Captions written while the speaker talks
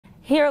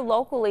Here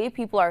locally,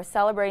 people are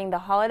celebrating the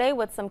holiday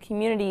with some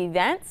community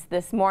events.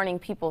 This morning,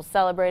 people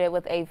celebrated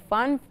with a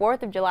fun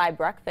 4th of July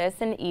breakfast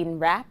in Eaton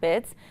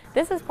Rapids.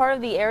 This is part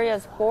of the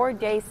area's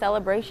 4-day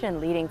celebration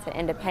leading to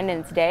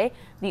Independence Day.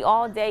 The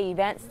all-day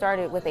event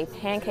started with a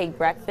pancake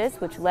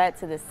breakfast, which led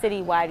to the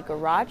citywide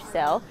garage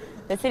sale.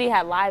 The city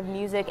had live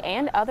music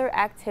and other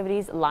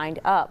activities lined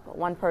up.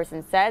 One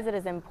person says it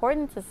is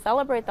important to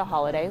celebrate the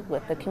holiday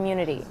with the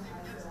community.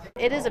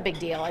 It is a big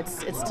deal. It's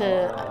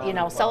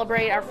to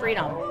celebrate our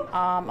freedom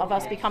of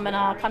us becoming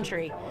a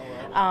country.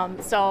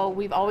 So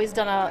we've always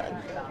done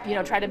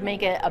try to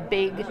make it a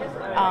big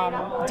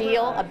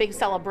deal, a big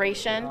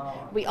celebration.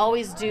 We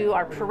always do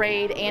our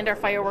parade and our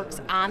fireworks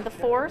on the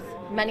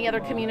 4th. Many other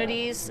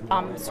communities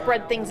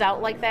spread things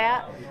out like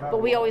that,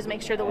 but we always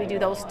make sure that we do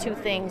those two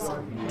things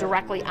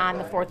directly on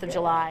the 4th of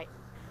July.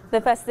 The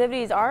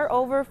festivities are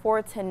over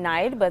for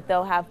tonight, but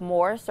they'll have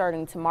more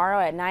starting tomorrow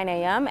at 9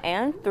 a.m.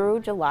 and through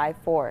July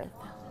 4th.